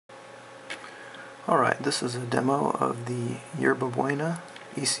Alright, this is a demo of the YerbaBuena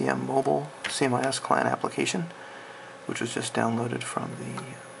ECM Mobile CMIS client application, which was just downloaded from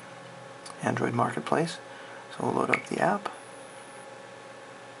the Android marketplace. So we'll load up the app.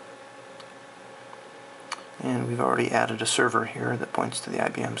 And we've already added a server here that points to the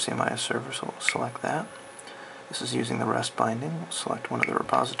IBM CMIS server, so we'll select that. This is using the REST binding. We'll select one of the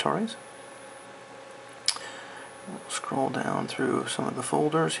repositories. We'll scroll down through some of the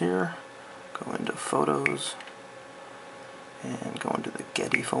folders here. Go into Photos and go into the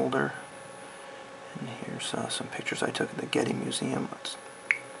Getty folder. And here's some pictures I took at the Getty Museum.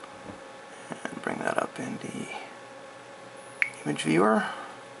 And bring that up in the image viewer.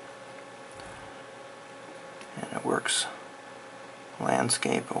 And it works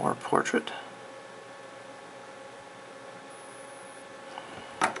landscape or portrait.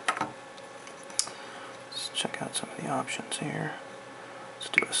 Let's check out some of the options here. Let's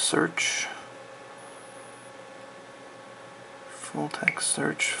do a search. Full text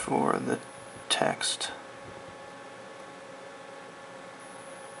search for the text.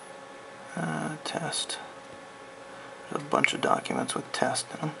 Test. There's a bunch of documents with test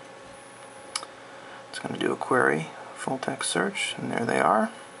in them. It's going to do a query, full text search, and there they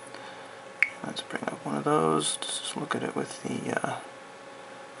are. Let's bring up one of those. Just look at it with the, I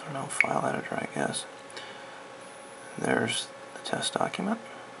don't know, file editor, I guess. There's the test document.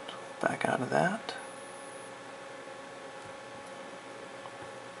 So we'll back out of that.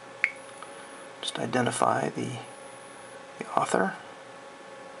 Just identify the author.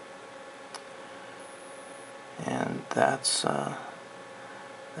 And that's the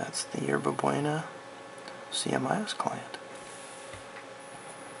YerbaBuena CMIS client.